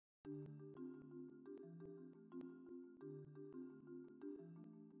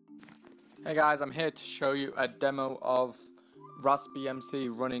Hey guys, I'm here to show you a demo of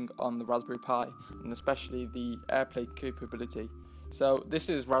RaspBMC running on the Raspberry Pi, and especially the Airplay capability. So this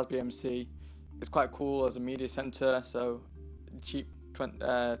is RaspBMC. It's quite cool as a media center, so cheap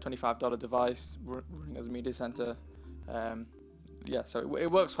 $25 device running as a media center. Yeah, so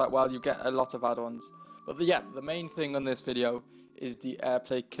it works quite well. You get a lot of add-ons. But the main thing on this video is the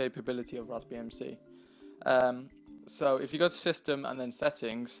Airplay capability of RaspBMC. So if you go to System and then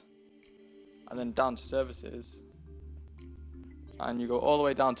Settings, and then down to Services, and you go all the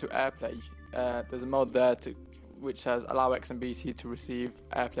way down to Airplay, there's a mode there which says Allow XBMC to receive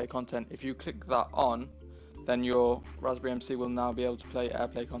Airplay content. If you click that on, then your RaspBMC will now be able to play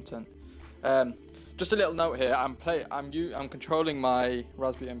Airplay content. Just a little note here, I'm controlling my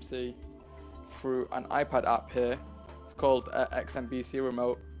RaspBMC through an iPad app here. It's called XBMC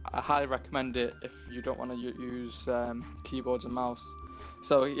Remote. I highly recommend it if you don't want to use keyboards and mouse.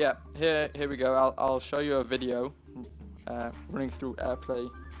 So yeah, here we go. I'll show you a video running through Airplay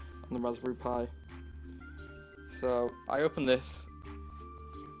on the Raspberry Pi. So I open this,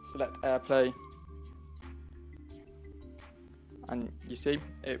 select Airplay, and you see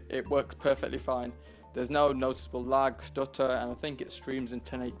it works perfectly fine. There's no noticeable lag, stutter, and I think it streams in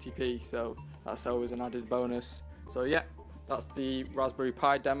 1080p, so that's always an added bonus. So yeah, that's the Raspberry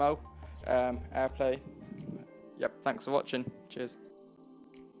Pi demo, Airplay. Yep, thanks for watching. Cheers.